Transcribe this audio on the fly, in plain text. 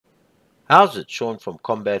How's it? Sean from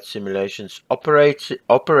Combat Simulations. Operation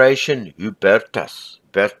Hubertus.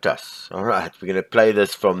 Alright, we're going to play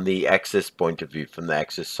this from the Axis point of view, from the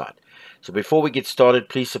Axis side. So before we get started,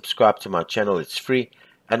 please subscribe to my channel. It's free.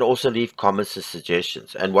 And also leave comments and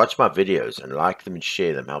suggestions. And watch my videos and like them and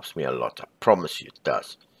share them. Helps me a lot. I promise you it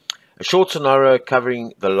does. A short scenario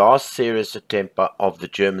covering the last serious attempt of the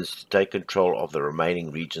Germans to take control of the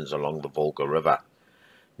remaining regions along the Volga River.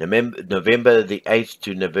 November the 8th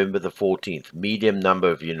to November the 14th, medium number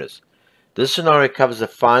of units. This scenario covers the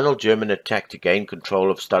final German attack to gain control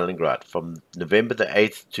of Stalingrad from November the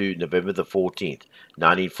 8th to November the 14th,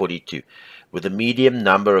 1942, with a medium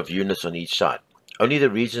number of units on each side. Only the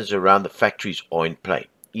regions around the factories are in play.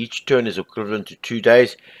 Each turn is equivalent to 2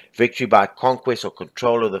 days. Victory by conquest or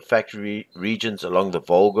control of the factory regions along the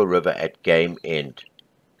Volga River at game end.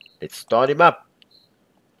 Let's start him up.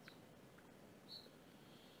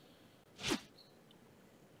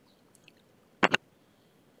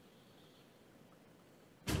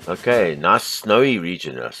 Okay, nice snowy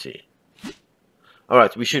region, I see.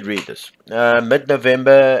 Alright, we should read this.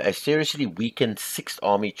 Mid-November, a seriously weakened 6th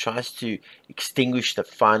Army tries to extinguish the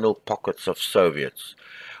final pockets of Soviets.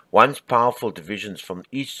 Once powerful divisions from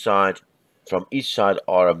each side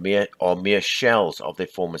are mere shells of their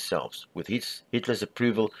former selves. With Hitler's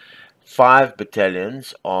approval, 5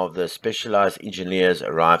 battalions of the specialized engineers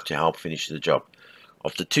arrived to help finish the job.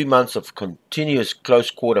 After 2 months of continuous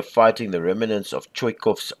close-quarter fighting, the remnants of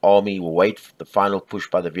Choikov's army will wait for the final push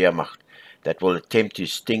by the Wehrmacht that will attempt to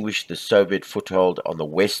extinguish the Soviet foothold on the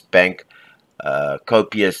West Bank.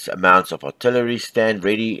 Copious amounts of artillery stand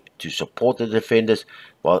ready to support the defenders,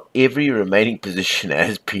 while every remaining position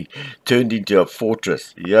has been turned into a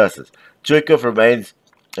fortress. Yes, Choikov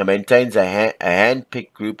maintains a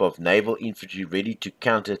hand-picked group of naval infantry ready to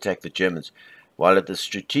counterattack the Germans, while at the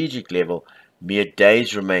strategic level, mere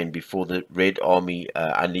days remain before the Red Army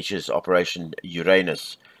unleashes Operation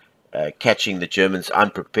Uranus, catching the Germans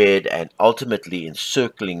unprepared and ultimately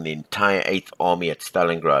encircling the entire 8th Army at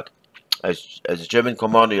Stalingrad. As a German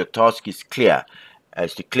commander, your task is clear,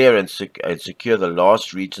 as to clear and secure the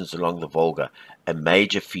last regions along the Volga. A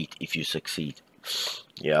major feat if you succeed.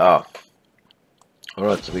 Yeah.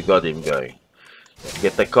 Alright, so we got him going. Let's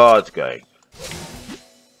get the cards going.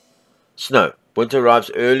 Snow. Winter arrives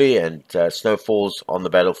early and snow falls on the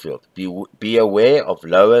battlefield. Be aware of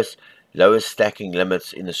lower stacking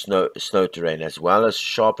limits in the snow terrain, as well as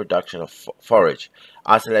sharp reduction of forage.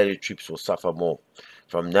 Isolated troops will suffer more.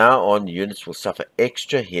 From now on, units will suffer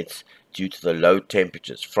extra hits due to the low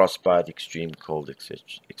temperatures, frostbite, extreme cold,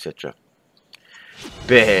 etc.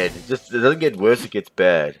 Bad. It doesn't get worse, it gets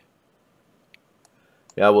bad.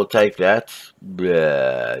 Yeah, we'll take that.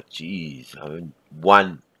 Jeez. I mean,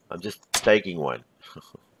 one. I'm just taking one.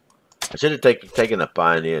 I should have taken the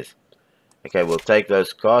pioneers. Okay, we'll take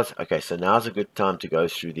those cards. Okay, so now's a good time to go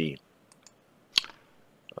through the...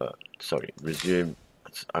 sorry, resume.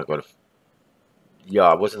 I got to... Yeah,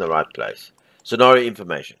 I was in the right place. Scenario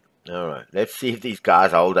information. Alright, let's see if these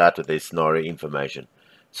guys hold out with their scenario information.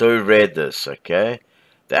 So we read this, okay?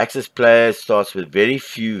 The Axis player starts with very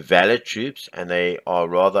few valid troops, and they are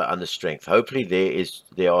rather under strength. Hopefully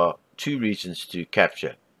there are 2 regions to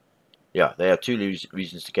capture. Yeah, there are 2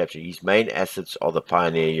 regions to capture. His main assets are the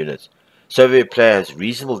pioneer units. Soviet player has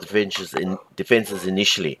reasonable defenses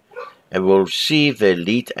initially, and will receive the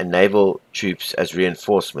elite and naval troops as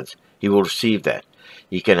reinforcements. He will receive that.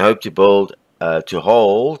 He can hope to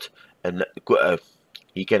hold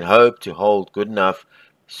good enough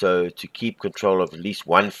so to keep control of at least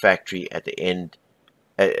one factory at the end.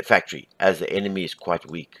 As the enemy is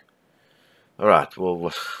quite weak. All right.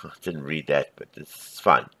 Well, I didn't read that, but it's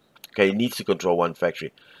fine. Okay, he needs to control one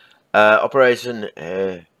factory. Operation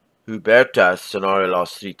Hubertus scenario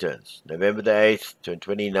lasts 3 turns. November the 8th, turn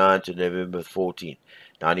 29 to November 14th,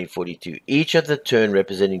 1942. Each of the turn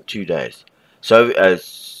representing 2 days. So,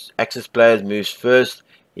 as Axis players moves first,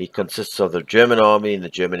 it consists of the German Army and the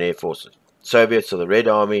German Air Forces. Soviets are the Red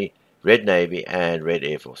Army, Red Navy, and Red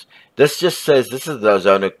Air Force. This just says, this is the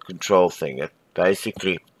zone of control thing. It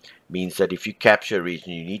basically means that if you capture a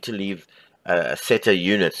region, you need to leave a set of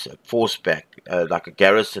units, a force back, like a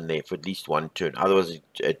garrison there for at least 1 turn. Otherwise,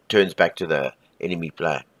 it turns back to the enemy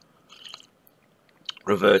player.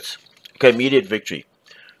 Reverts. Okay, immediate victory.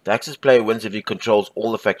 The Axis player wins if he controls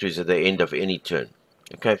all the factories at the end of any turn.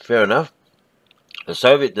 Okay, fair enough.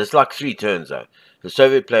 There's like 3 turns though. The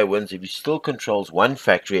Soviet player wins if he still controls one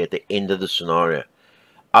factory at the end of the scenario.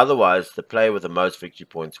 Otherwise, the player with the most victory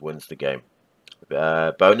points wins the game.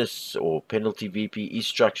 Bonus or penalty VP. Each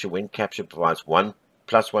structure when captured provides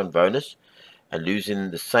 1+1 bonus, and losing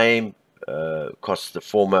the same costs the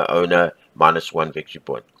former owner -1 victory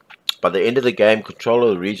point. By the end of the game, control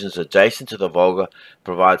of the regions adjacent to the Volga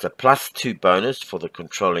provides a +2 bonus for the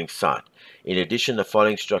controlling site. In addition, the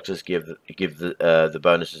following structures give the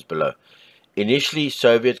bonuses below. Initially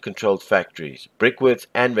Soviet-controlled factories, brickworks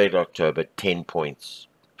and Red October, 10 points.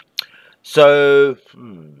 So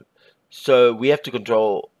we have to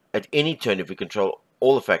control, at any turn, if we control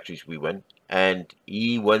all the factories, we win. And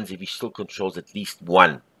he wins if he still controls at least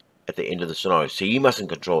one at the end of the scenario. So he mustn't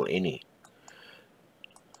control any.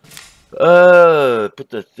 Put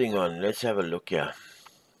the thing on. Let's have a look here.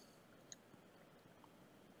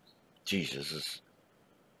 Jesus.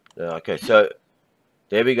 Okay, so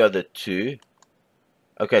there we go, the 2.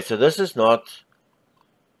 Okay, so this is not...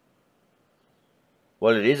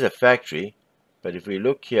 Well, it is a factory, but if we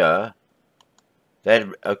look here, that...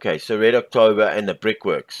 Okay, so Red October and the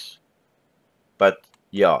brickworks. But,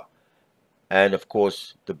 yeah. And, of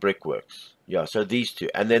course, the brickworks. Yeah, so these 2.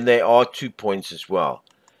 And then there are 2 points as well.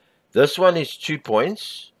 This one is 2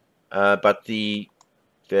 points, but the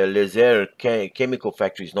laser chemical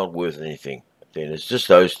factory is not worth anything. Then it's just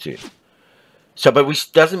those 2. So, but we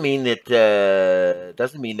doesn't mean that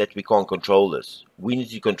we can't control this. We need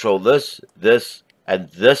to control this, and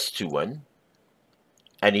this to win.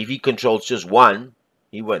 And if he controls just one,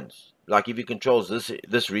 he wins. Like if he controls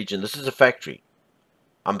this region, this is a factory.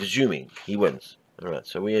 I'm presuming he wins. All right,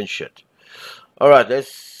 so we're in shit. All right,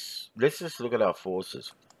 let's just look at our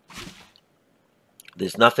forces.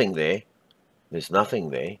 There's nothing there. There's nothing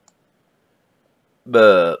there.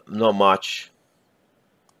 But not much.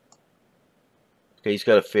 Okay, he's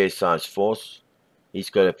got a fair-sized force. He's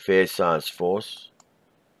got a fair-sized force.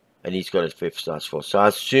 And he's got a fair-sized force. So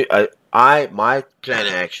my plan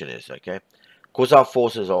of action is, okay, because our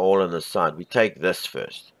forces are all on the side, we take this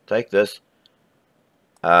first. Take this.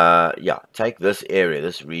 Yeah, take this area,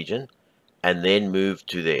 this region, and then move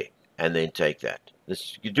to there. And then take that.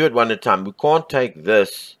 You do it one at a time. We can't take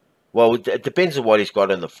this. Well, it depends on what he's got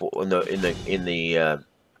in the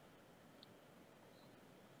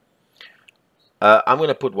I'm going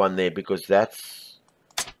to put one there because that's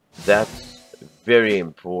very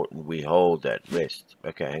important. We hold that rest.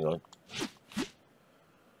 Okay, hang on.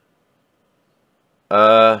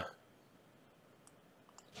 Let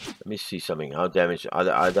me see something. How damaged?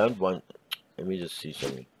 I don't want. Let me just see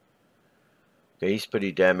something. Okay, he's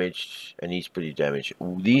pretty damaged, and he's pretty damaged.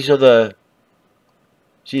 These are the...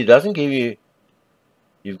 See, it doesn't give you...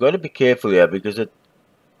 You've got to be careful here, because it...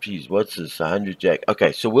 Geez, what's this? 100 jack.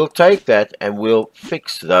 Okay, so we'll take that, and we'll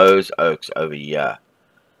fix those oaks over here.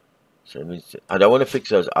 So let me see. I don't want to fix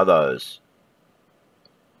those other oaks.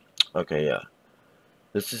 Okay, yeah.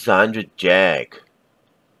 This is 100 jag.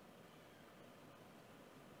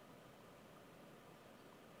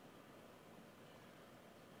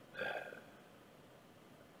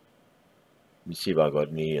 Let me see if I got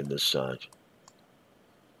any on this side.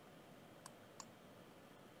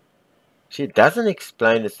 See, it doesn't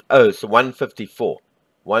explain this. Oh, it's 154.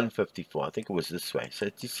 154. I think it was this way. So,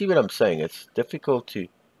 you see what I'm saying? It's difficult to...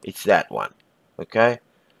 It's that one. Okay?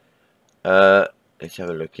 Let's have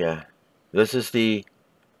a look here. This is the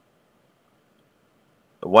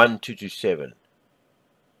 1227.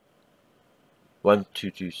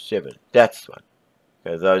 1227. That's one.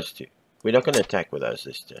 Okay, those 2. We're not going to attack with those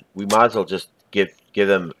this turn. We might as well just give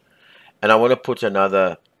them... And I want to put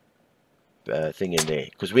another thing in there,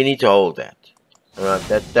 because we need to hold that. Alright,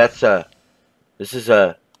 that's a... This is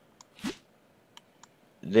a...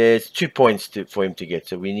 There's 2 points for him to get,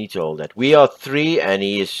 so we need to hold that. We are 3 and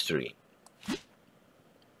he is 3.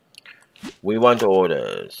 We want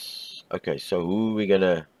orders. Okay, so who are we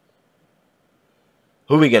gonna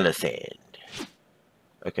send?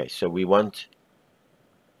 Okay, so we want...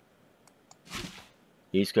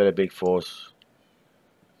 He's got a big force.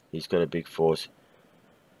 He's got a big force.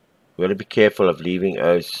 We've got to be careful of leaving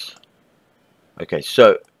us. Okay,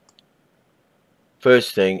 so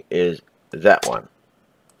first thing is that one.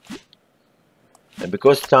 And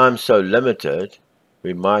because time's so limited,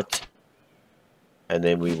 we might... And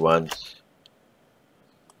then we want...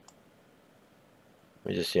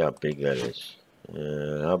 Let me just see how big that is.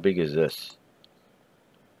 How big is this?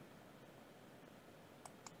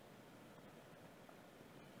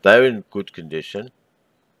 They're in good condition.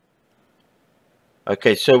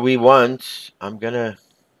 Okay, so we want... I'm gonna...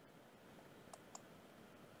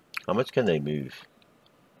 How much can they move?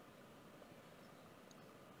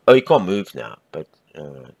 Oh, you can't move now, but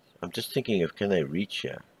I'm just thinking of, can they reach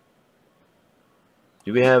here?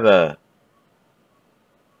 Do we have a...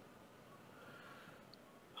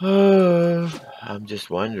 I'm just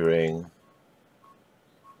wondering.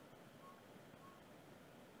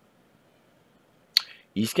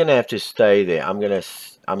 He's gonna have to stay there. I'm gonna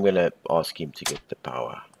ask him to get the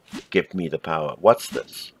power. Give me the power. What's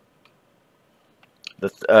this? The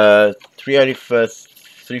 385th,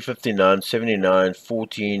 359, 79,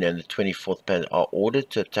 14, and the 24th Panzer are ordered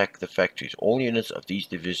to attack the factories. All units of these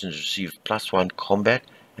divisions receive +1 combat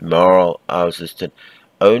and morale hours listed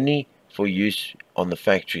only for use on the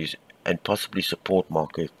factories and possibly support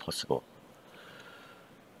marker if possible.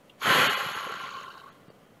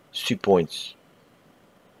 It's 2 points.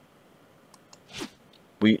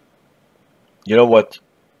 You know what?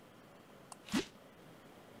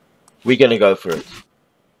 We're gonna go for it.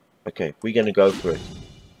 Okay, we're gonna go for it.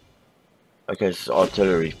 Okay, this is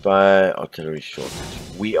artillery. Fire, artillery shortage.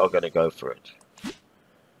 We are gonna go for it.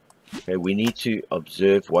 Okay, we need to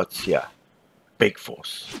observe what's here. Big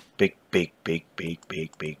force. Big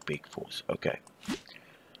force. Okay.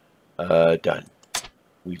 Done.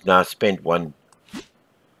 We've now spent one.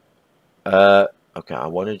 Okay, I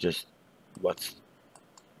want to just... What's...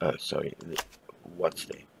 Oh, sorry. What's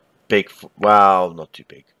there? Big... Well, not too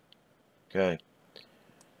big. Okay.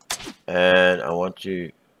 And I want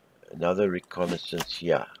to... Another reconnaissance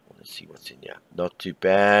here. I want to see what's in here. Not too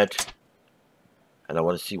bad. And I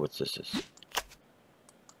want to see what this is.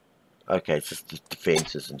 Okay, it's just the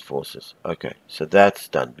defenses and forces. Okay, so that's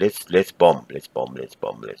done. Let's bomb. Let's bomb.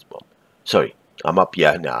 Sorry, I'm up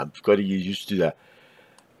here now. I've got to get used to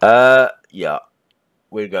that. Yeah,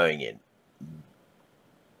 we're going in.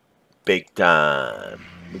 Big time.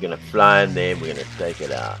 We're gonna fly in there. We're gonna take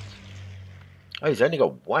it out. Oh, he's only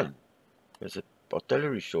got one. There's an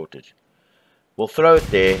artillery shortage. We'll throw it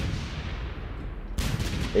there.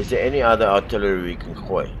 Is there any other artillery we can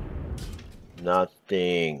deploy?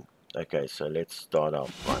 Nothing. Okay, so let's start our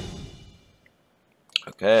fight.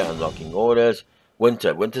 Okay, unlocking orders.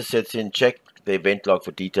 Winter. Winter sets in. Check the event log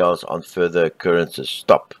for details on further occurrences.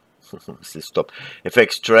 Stop. Stop.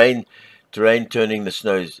 Effects terrain turning the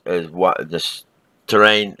snows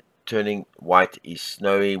terrain turning white is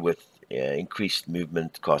snowy with increased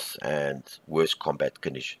movement costs and worse combat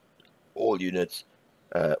condition. All units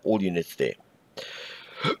there.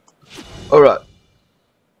 All right.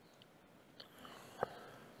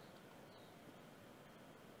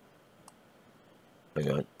 Hang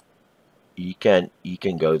on. He can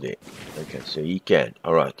go there. Okay, so he can.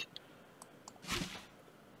 All right.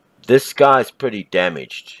 This guy's pretty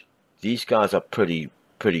damaged. These guys are pretty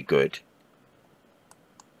good.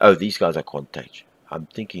 Oh, these guys are contact. I'm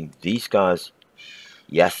thinking these guys,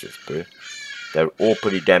 yes, bro. They're all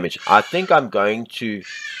pretty damaged. I think I'm going to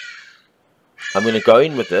go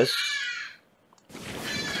in with this,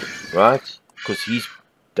 right? Because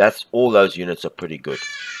that's all those units are pretty good.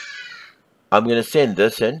 I'm going to send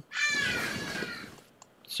this in.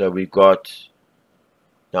 So we've got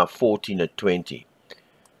now 14 and 20.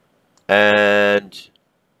 And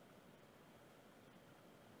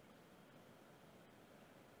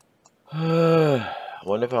I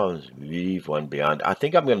wonder if I'll leave one behind. I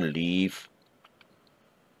think I'm going to leave.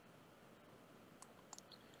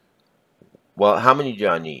 Well, how many do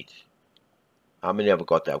I need? How many have I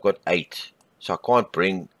got there? I've got 8. So I can't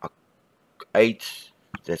bring 8.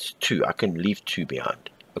 That's 2. I can leave 2 behind.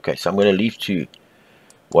 Okay, so I'm going to leave 2.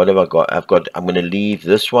 What have I got? I'm going to leave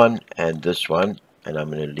this one and this one. And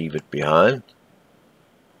I'm going to leave it behind.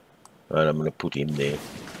 Right, I'm going to put him there.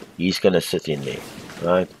 He's going to sit in there.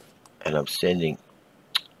 Right. And I'm sending...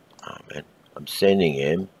 Oh, man. I'm sending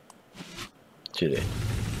him to there.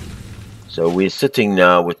 So we're sitting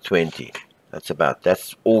now with 20.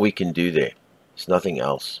 That's all we can do there. There's nothing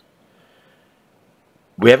else.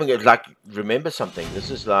 We haven't got, like, remember something.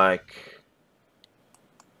 This is like...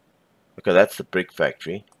 Okay, that's the brick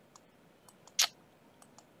factory.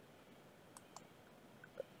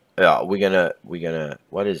 Yeah, we're gonna,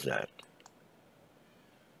 what is that?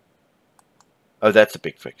 Oh, that's a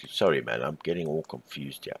big factory. Sorry, man, I'm getting all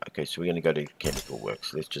confused here. Okay, so we're gonna go to chemical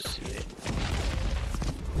works. Let's just see it.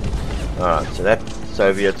 Alright, so that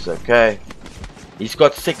Soviets, okay. He's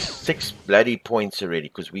got six bloody points already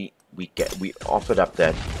because we offered up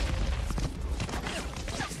that.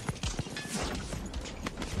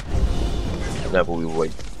 No, but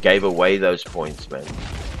we gave away those points, man.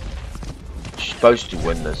 Supposed to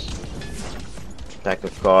win this. Pack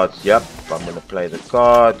of cards. Yep, I'm gonna play the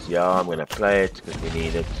cards. Yeah, I'm gonna play it because we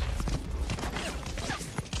need it.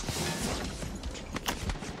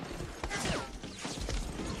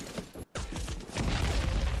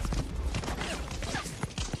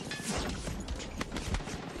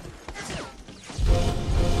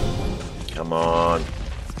 Come on.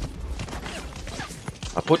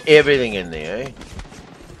 I put everything in there, eh?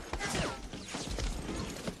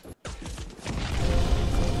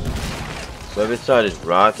 Soviet side is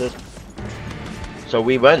routed. So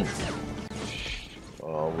we win.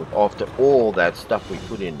 Oh, after all that stuff we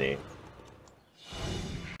put in there.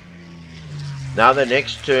 Now the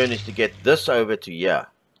next turn is to get this over to here.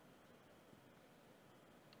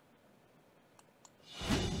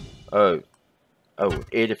 Oh,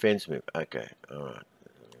 air defense move. Okay, all right.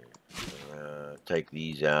 Take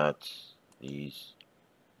these out. These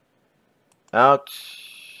out.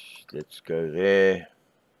 Let's go there.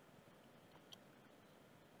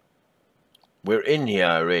 We're in here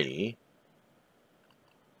already,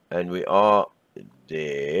 and we are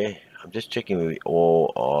there. I'm just checking where we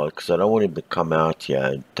all are because I don't want him to come out here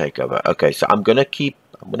and take over. Okay, so I'm gonna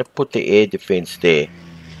put the air defense there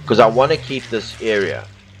because I want to keep this area.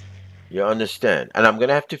 You understand? And I'm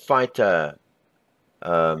gonna have to fight.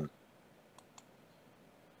 I'm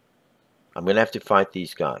gonna have to fight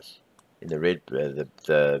these guys in the red,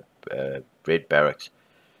 red barracks.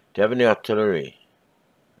 Do you have any artillery?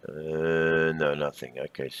 No, nothing.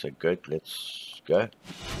 Okay, so good. Let's go.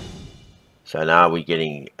 So now we're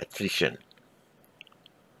getting attrition.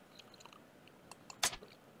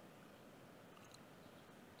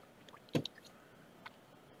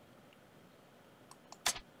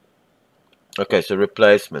 Okay, so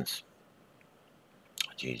replacements.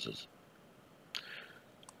 Jesus.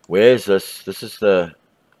 Where's this? This is the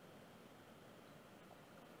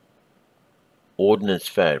ordnance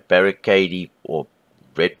fair, barricade or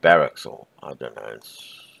red barracks, or I don't know.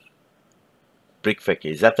 It's brick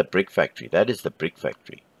factory. Is that the brick factory? That is the brick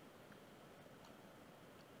factory.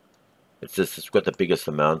 It's just, it's got the biggest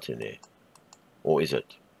amount in there. Or is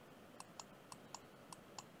it?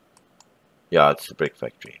 Yeah, it's the brick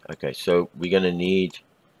factory. Okay, so we're gonna need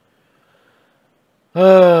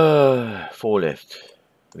 4 left.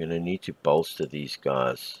 We're gonna need to bolster these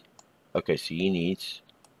guys. Okay, so he needs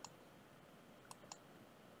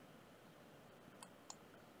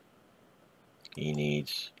he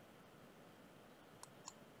needs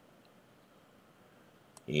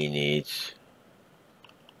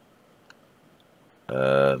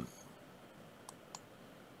okay,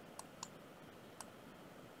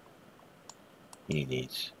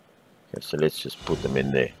 so let's just put them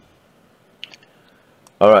in there.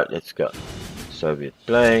 Alright, let's go. Soviet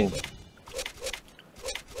playing.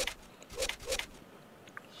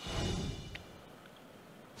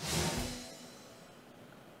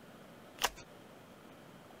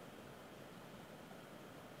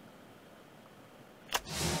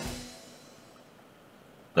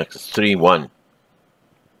 Next is 3-1.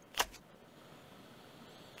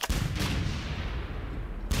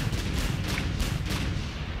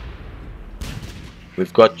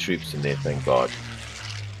 We've got troops in there, thank God.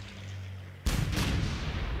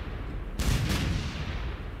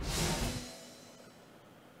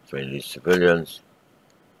 Friendly civilians.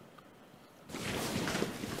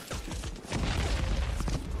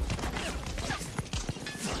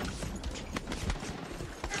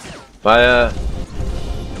 Fire!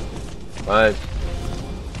 Fight!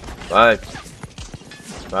 Fight!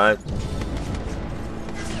 Fight!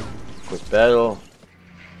 Quick battle.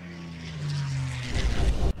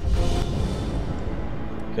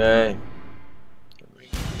 Okay.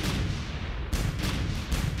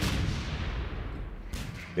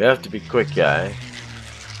 We have to be quick, guys.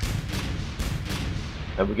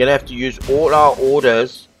 And we're gonna have to use all our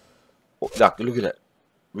orders. Look at that.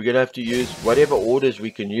 We're gonna have to use whatever orders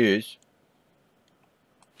we can use.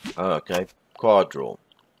 Oh, okay. Card draw.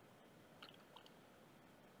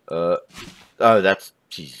 Oh, that's,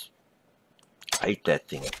 jeez. I hate that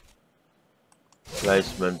thing.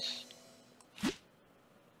 Placements.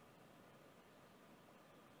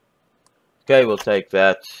 Okay, we'll take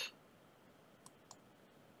that.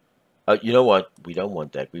 You know what? We don't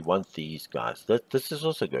want that. We want these guys. This is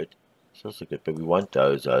also good. It's also good, but we want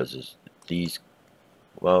those these.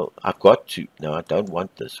 Well, I've got to. No, I don't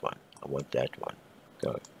want this one. I want that one.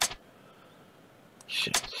 Go.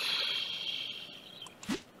 Shit.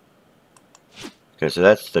 Okay, so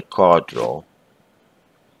that's the card draw.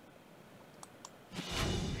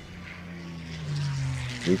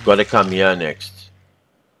 We've got to come here next.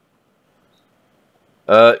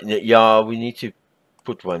 Yeah, we need to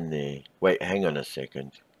put one there. Wait, hang on a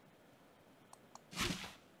second.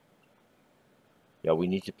 Yeah, we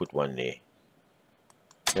need to put one there.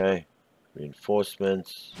 Okay.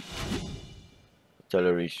 Reinforcements.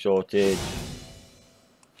 Artillery shortage.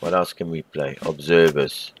 What else can we play?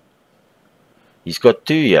 Observers. He's got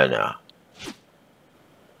 2 here now.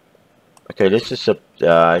 Okay, let's just...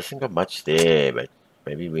 I think I'm much there, but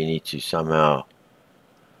maybe we need to somehow...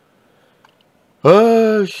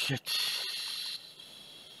 Oh, shit.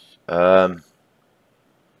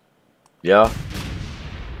 Yeah.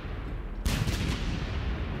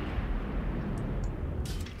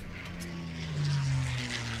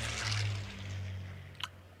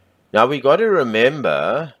 Now we got to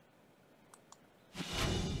remember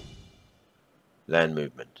land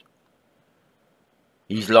movement.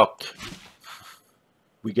 He's locked.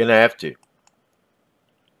 We're going to have to.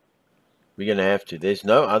 We're going to have to. There's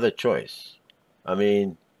no other choice. I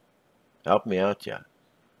mean, help me out here.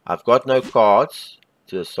 I've got no cards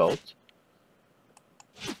to assault.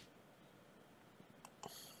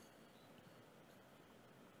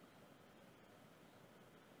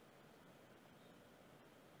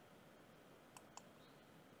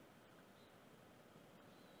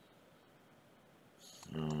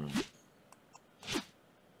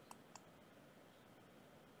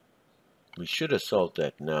 We should assault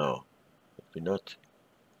that now. But we're not.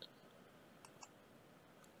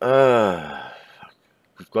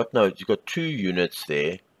 We've got no. You've got 2 units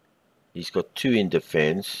there. He's got 2 in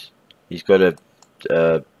defense. He's got a.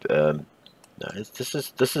 No,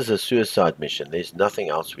 this is a suicide mission. There's nothing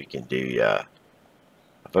else we can do here.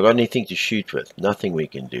 Have I got anything to shoot with? Nothing we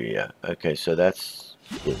can do here. Okay, so that's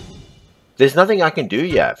it. There's nothing I can do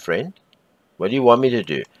here, friend. What do you want me to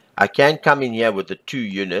do? I can come in here with the 2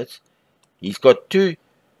 units. He's got two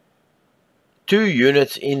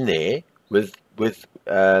units in there with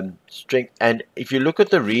strength. And if you look at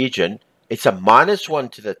the region, it's a -1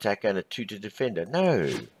 to the attacker and a 2 to defender. No,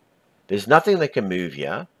 there's nothing that can move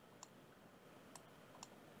here.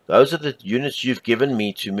 Those are the units you've given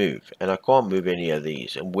me to move, and I can't move any of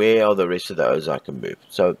these. And where are the rest of those I can move?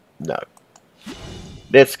 So no.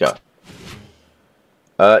 Let's go.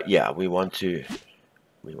 Yeah, we want to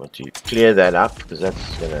clear that up because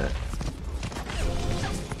that's gonna.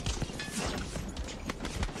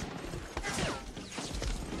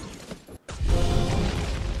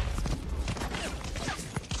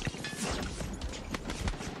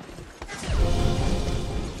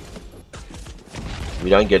 We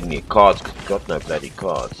don't get any cards because we've got no bloody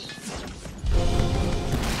cards.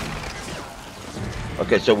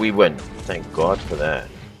 Okay, so we win. Thank God for that.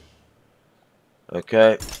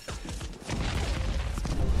 Okay.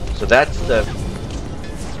 So that's the...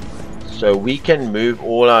 So we can move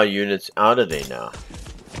all our units out of there now.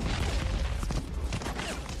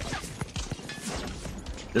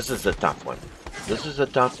 This is a tough one. This is a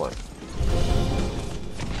tough one.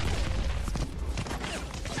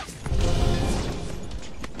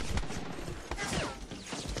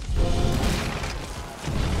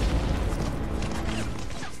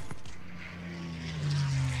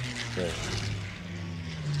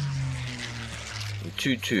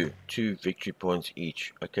 Two victory points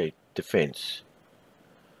each. Okay, defense.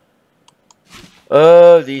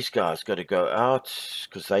 Oh, these guys got to go out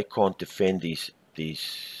because they can't defend these.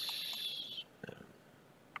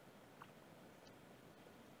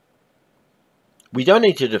 We don't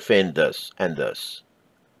need to defend this and this.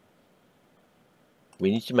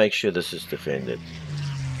 We need to make sure this is defended.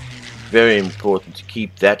 Very important to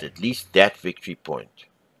keep that, at least that victory point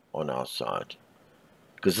on our side.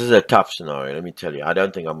 Because this is a tough scenario, let me tell you. I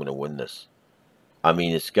don't think I'm going to win this. I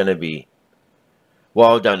mean, it's going to be...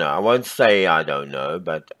 Well, I don't know. I won't say I don't know,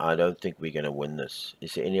 but I don't think we're going to win this.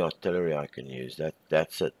 Is there any artillery I can use?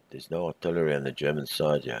 That's it. There's no artillery on the German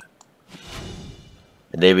side here.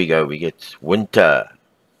 And there we go. We get winter.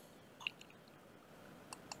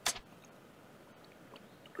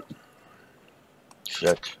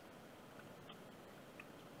 Shit.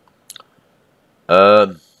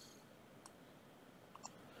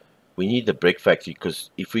 We need the brick factory because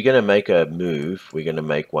if we're going to make a move, we're going to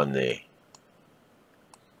make one there.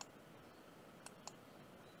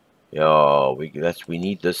 Yeah, we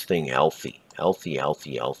need this thing healthy. Healthy.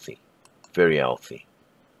 Very healthy.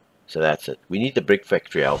 So that's it. We need the brick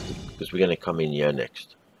factory healthy because we're going to come in here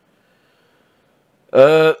next.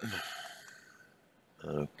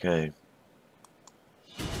 Okay.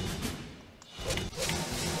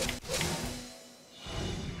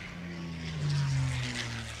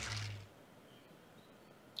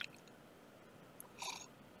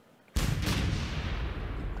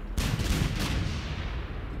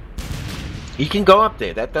 He can go up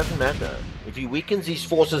there. That doesn't matter. If he weakens his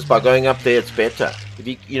forces by going up there, it's better. If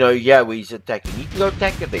he, yeah, where he's attacking, he can go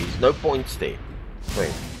attack it there. There's no points there.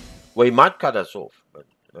 Wait. Well, he might cut us off, but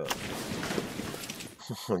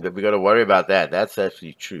we got to worry about that. That's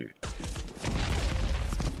actually true.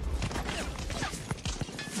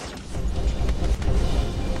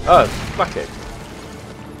 Oh, fuck it.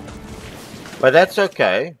 But that's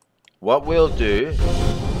okay. What we'll do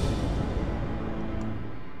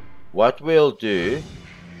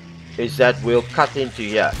is that we'll cut into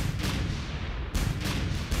here.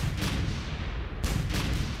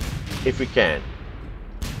 if we can.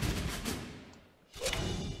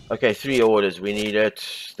 Okay, 3 orders. We need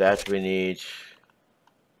it. That we need.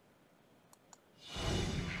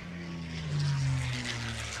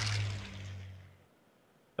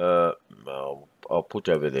 I'll put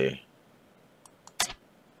over there.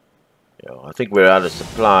 Yeah, I think we're out of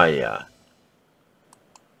supply. Yeah.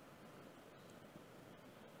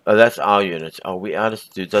 Oh, that's our units. Are we out of?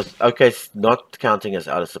 Okay, it's not counting as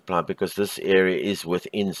out of supply because this area is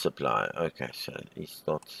within supply. Okay, so it's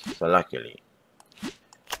not. So luckily,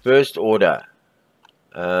 first order.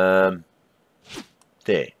 There.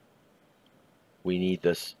 We need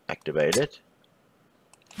this activated.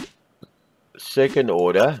 Second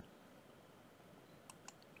order.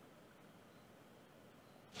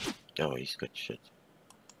 Oh, he's got shit.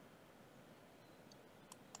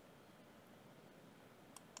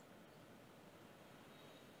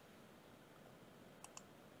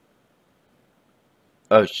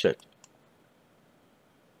 Oh shit.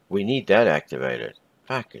 We need that activated.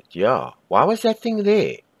 Fuck it, yeah. Why was that thing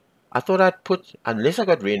there? I thought I'd put, unless I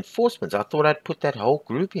got reinforcements, I thought I'd put that whole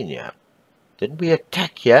group in here. Didn't we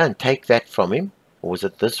attack here and take that from him? Or was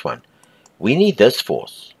it this one? We need this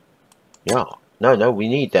force. Yeah. No, we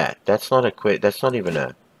need that. That's not a that's not even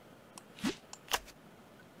a...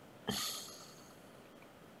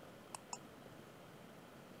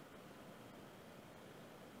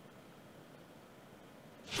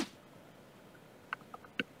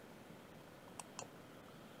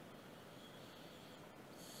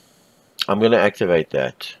 I'm going to activate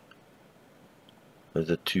that. Those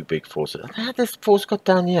are 2 big forces. Ah, this force got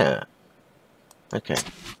down here. Okay.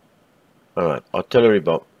 Alright, artillery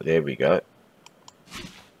bomb. There we go.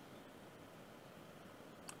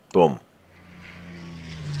 Boom.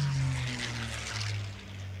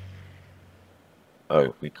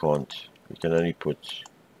 Oh, we can't. We can only put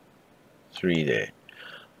 3 there.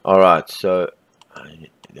 Alright, so I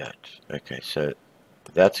need that. Okay, so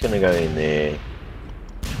that's going to go in there.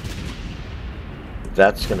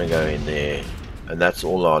 That's going to go in there. And that's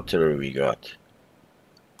all the artillery we got.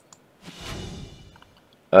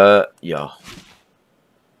 Yeah.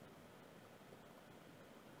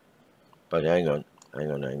 But hang on.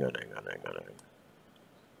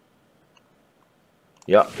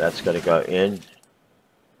 Yeah, that's got to go in.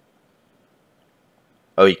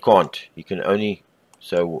 Oh, he can't. He can only...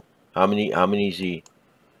 So, how many is he?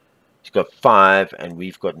 He's got 5 and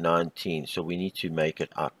we've got 19. So we need to make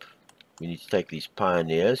it up. We need to take these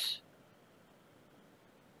pioneers.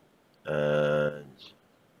 And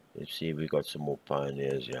let's see if we got some more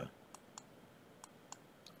pioneers here.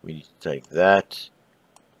 We need to take that.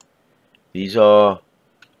 These are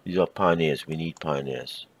pioneers. We need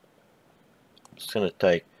pioneers. I'm just going to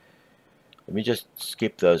take... Let me just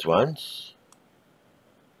skip those ones.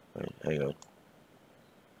 Wait, hang on.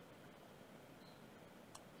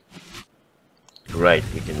 Great,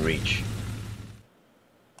 we can reach.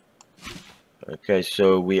 Okay,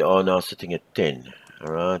 so we are now sitting at 10.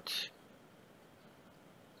 Alright.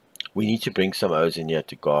 We need to bring some O's in here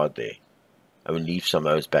to guard there. I will leave some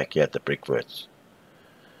O's back here at the brickworks.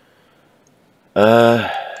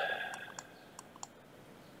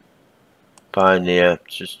 Pioneer.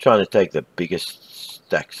 Just trying to take the biggest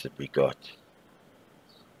stacks that we got.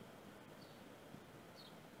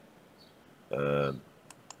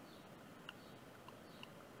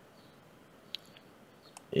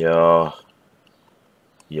 Yeah.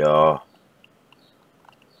 Yeah,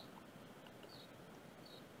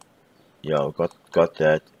 got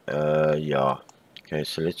that. Yeah. Okay,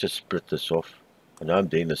 so let's just split this off. I know I'm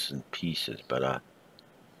doing this in pieces, but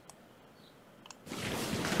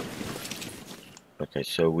okay,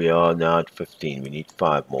 so we are now at 15. We need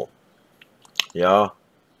 5 more. Yeah.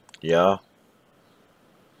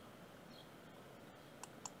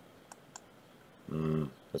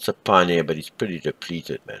 That's a pioneer, but he's pretty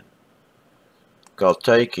depleted, man. I'll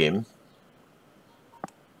take him.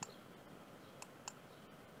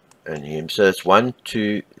 And him. So it's 1,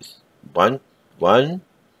 2, 1, 1,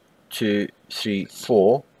 2, 3,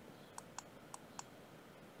 4,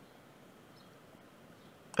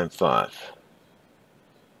 and 5.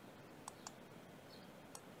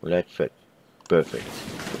 Will that fit? Perfect.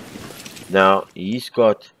 Now he's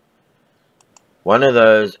got one of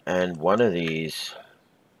those and one of these.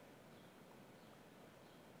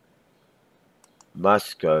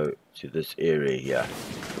 Must go to this area here.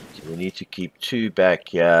 So we need to keep 2 back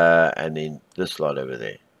here and then this lot over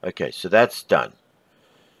there. Okay, so that's done.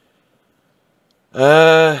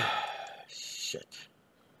 Shit.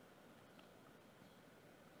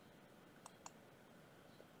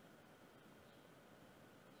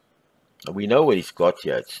 We know what he's got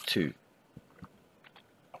here. It's 2.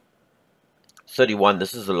 31.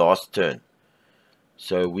 This is the last turn.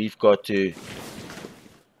 So we've got to...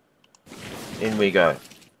 In we go.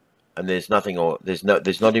 And there's nothing, or there's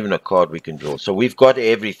not even a card we can draw. So we've got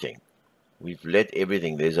everything. We've let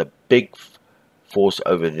everything. There's a big force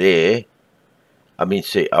over there. I mean,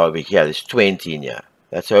 see, over here, there's 20 in here.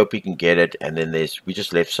 Let's hope we can get it. And then we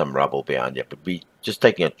just left some rubble behind here. But we just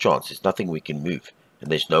taking a chance. There's nothing we can move.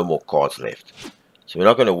 And there's no more cards left. So we're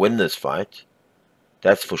not going to win this fight.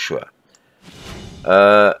 That's for sure.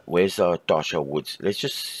 Where's our Tasha Woods? Let's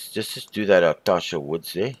just do that Tasha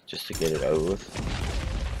Woods there. Just to get it over with.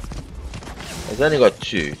 He's only got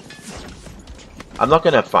 2. I'm not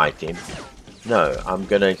going to fight him. No, I'm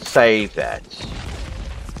going to save that.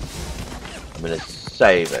 I'm going to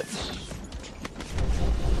save it.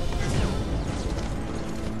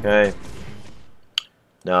 Okay.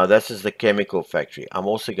 Now this is the chemical factory. I'm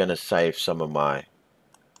also going to save some of my...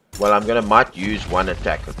 Well, might use one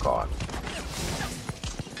attacker card.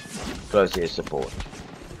 Close air support.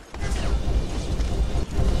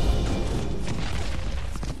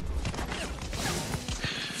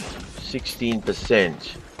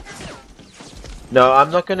 %. No,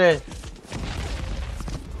 I'm not gonna...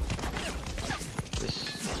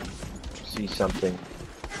 See something.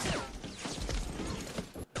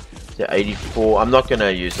 The 84. I'm not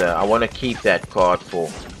gonna use that. I want to keep that card for...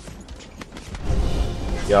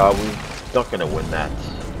 Yeah, we're not gonna win that.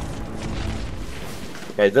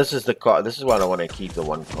 Okay, this is the card. This is what I want to keep the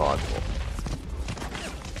one card for.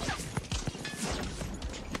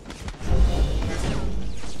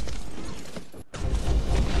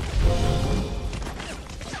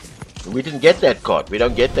 We didn't get that card. We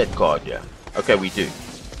don't get that card, yeah. Okay, we do.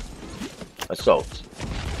 Assault.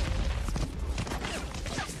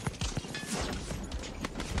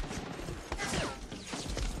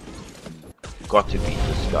 Got to beat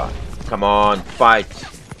this guy. Come on, fight.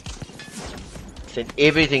 Send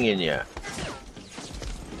everything in here.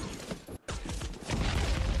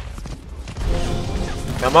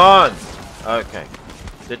 Come on. Okay.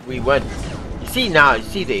 Did we win? You see now, you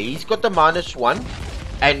see there, he's got the -1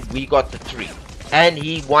 and we got the 3. And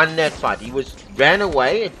he won that fight. He ran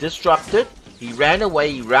away, it disrupted. He ran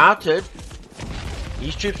away, he routed.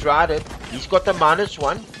 His troops routed. He's got the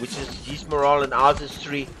 -1, which is his morale, and ours is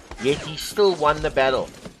 3. Yet he still won the battle.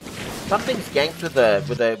 Something's ganked with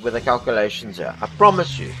the calculations here. I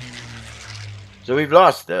promise you. So we've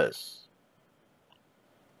lost this.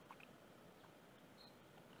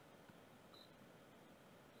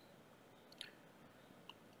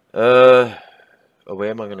 Where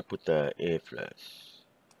am I going to put the air flows?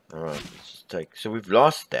 Alright, let's just take... So we've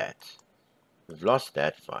lost that. We've lost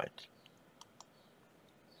that fight.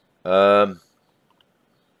 I'll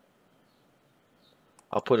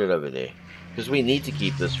put it over there. Because we need to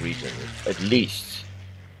keep this region, at least.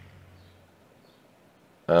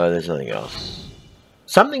 There's nothing else.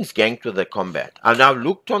 Something's ganked with the combat. I've now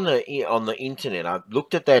looked on the internet. I've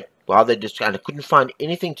looked at that while they just, and I couldn't find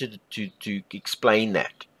anything to explain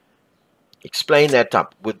that. Explain that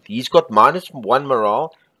up. He's got -1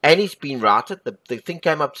 morale, and he's been routed. The thing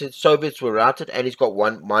came up, said Soviets were routed, and he's got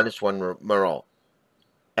 -1 morale,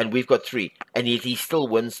 and we've got 3, and yet he still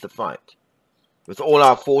wins the fight with all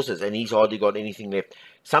our forces, and he's hardly got anything left.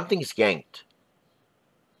 Something's ganked.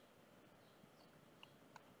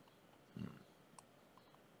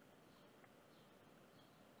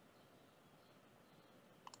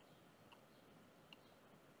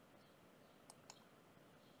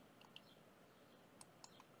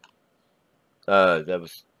 That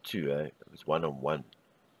was 2, eh? It was 1 on 1.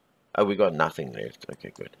 Oh, we got nothing left.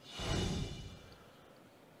 Okay, good.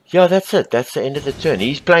 Yeah, that's it. That's the end of the turn.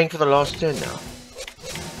 He's playing for the last turn now.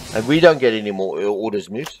 And we don't get any more orders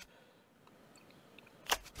moves.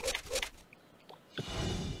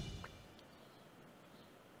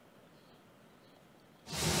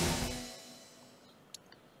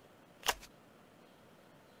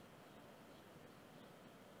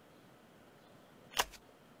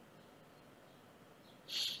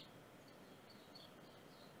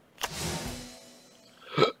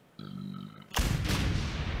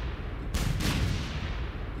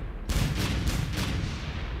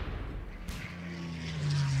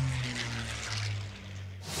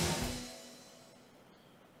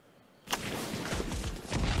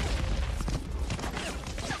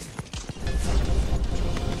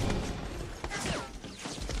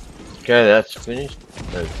 Okay, that's finished.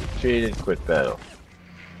 That's retreated, quit battle.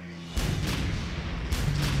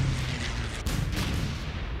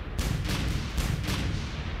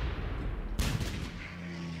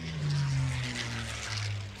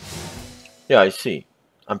 Yeah, I see.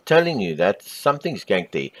 I'm telling you that something's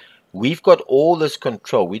ganked there. We've got all this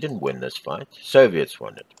control. We didn't win this fight. Soviets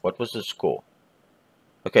won it. What was the score?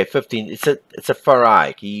 Okay, 15. It's a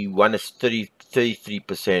Farag. He won us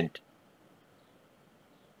 33%.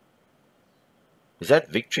 Is that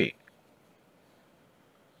victory?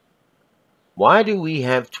 Why do we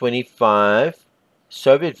have 25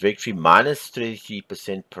 Soviet victory minus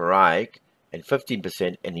 33% Farag and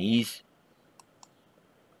 15%, and he's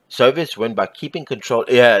Soviets win by keeping control?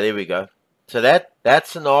 Yeah, there we go. So that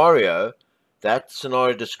scenario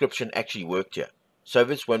description actually worked here.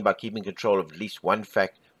 Soviets win by keeping control of at least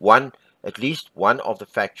at least one of the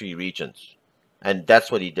factory regions, and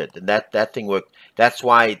that's what he did. And that thing worked. That's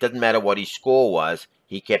why it doesn't matter what his score was.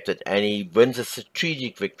 He kept it, and he wins a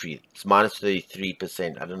strategic victory. It's minus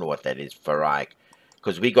 33%. I don't know what that is for Reich,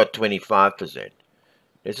 because we got 25%.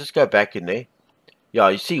 Let's just go back in there. Yeah,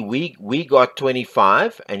 you see, we got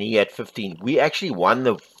 25, and he had 15. We actually won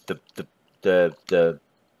the a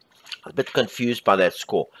bit confused by that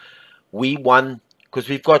score. We won because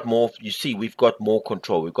we've got more. You see, we've got more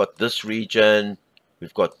control. We've got this region.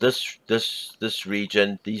 We've got this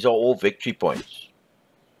region. These are all victory points.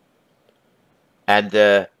 And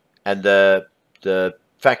the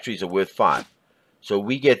factories are worth 5. So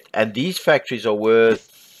we get, and these factories are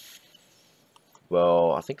worth,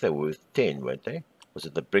 well, I think they were worth 10, weren't they? Was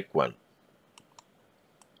it the brick one?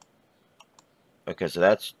 Okay, so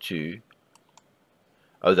that's 2.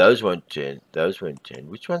 Oh, those weren't 10. Those weren't 10.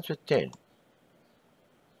 Which ones were 10?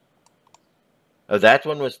 Oh, that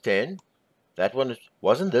one was 10. That one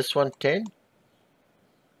wasn't this one 10?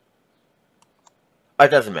 Oh,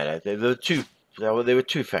 it doesn't matter. There were 2. There were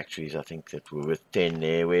 2 factories, I think, that were worth 10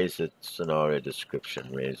 there. Where's the scenario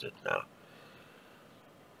description? Where is it now?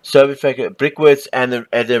 Soviet factory, Brickworks and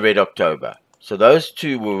the Red October. So those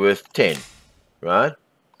 2 were worth 10, right?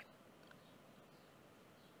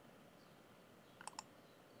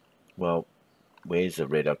 Well, where's the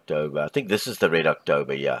Red October? I think this is the Red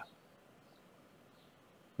October, yeah.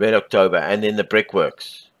 Red October, and then the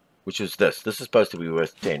Brickworks, which was this. This is supposed to be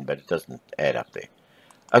worth 10, but it doesn't add up there.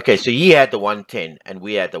 Okay, so he had the 110, and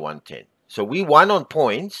we had the 110. So we won on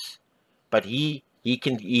points, but he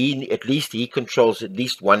at least he controls at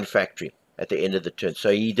least one factory at the end of the turn. So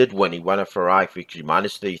he did win. He won a Ferrari victory,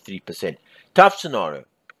 minus 33%. Tough scenario,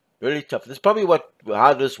 really tough. That's probably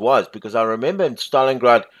how this was, because I remember in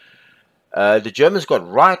Stalingrad, the Germans got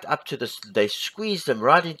right up to this. They squeezed them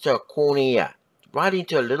right into a corner here, right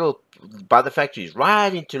into a little, by the factories,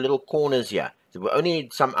 right into little corners here. There were only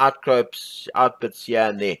some outbits here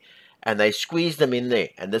and there, and they squeezed them in there.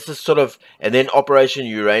 And this is sort of, and then Operation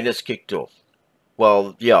Uranus kicked off.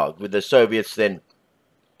 Well, yeah, with the Soviets then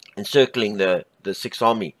encircling the 6th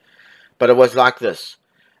Army, but it was like this.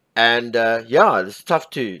 And yeah, it's tough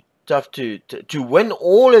to win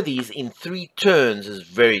all of these in 3 turns is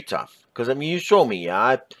very tough. Because I mean, you saw me,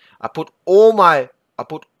 yeah. I put all my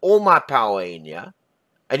power in, yeah,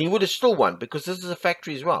 and he would have still won, because this is a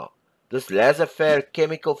factory as well. This Lazafair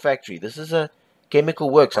chemical factory. This is a chemical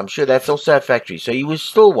works. I'm sure that's also a factory. So he was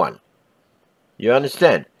still won. You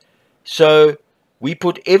understand? So we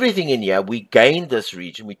put everything in here. We gained this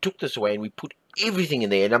region. We took this away, and we put everything in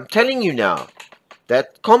there. And I'm telling you now,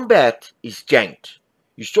 that combat is ganked.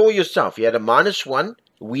 You saw yourself. He had a -1.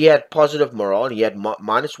 We had positive morale. He had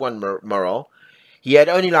 -1 morale. He had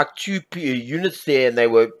only like 2 units there, and they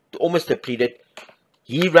were almost depleted.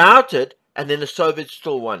 He routed, and then the Soviets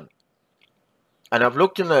still won. And I've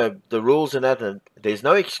looked in the rules and that, and there's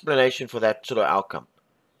no explanation for that sort of outcome.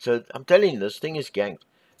 So I'm telling you, this thing is ganked.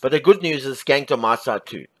 But the good news is it's ganked on my side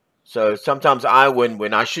too. So sometimes I win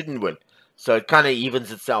when I shouldn't win. So it kind of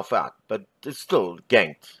evens itself out. But it's still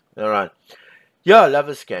ganked. All right. Yeah, I love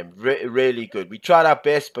this game. Really good. We tried our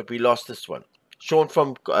best, but we lost this one. Sean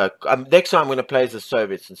from... next time I'm going to play as the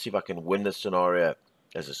Soviets and see if I can win this scenario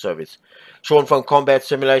as the Soviets. Sean from Combat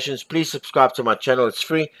Simulations. Please subscribe to my channel. It's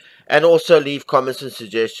free. And also leave comments and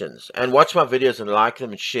suggestions. And watch my videos and like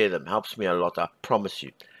them and share them. Helps me a lot, I promise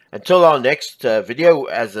you. Until our next video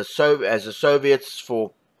as the Soviets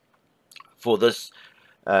for this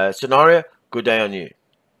scenario, good day on you.